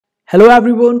Hello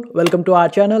everyone, welcome to our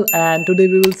channel, and today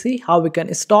we will see how we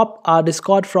can stop our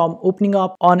Discord from opening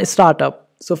up on startup.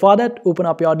 So for that, open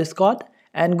up your Discord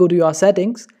and go to your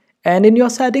settings, and in your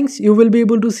settings you will be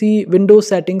able to see Windows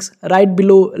settings right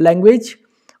below language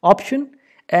option,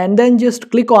 and then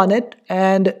just click on it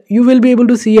and you will be able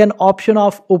to see an option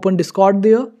of open Discord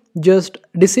there. Just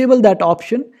disable that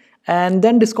option and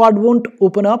then Discord won't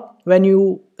open up when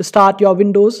you start your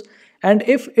Windows. And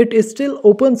if it is still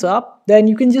opens up, then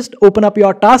you can just open up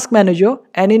your task manager,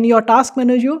 and in your task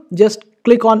manager just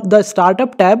click on the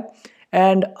startup tab,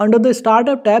 and under the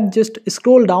startup tab just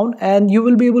scroll down and you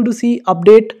will be able to see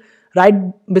update right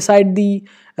beside the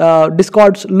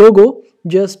Discord's logo.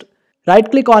 Just right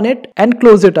click on it and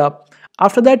close it up.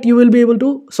 After that you will be able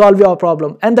to solve your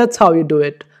problem, and that's how you do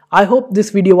it. I hope this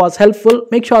video was helpful.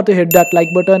 Make sure to hit that like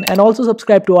button and also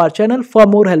subscribe to our channel for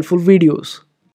more helpful videos.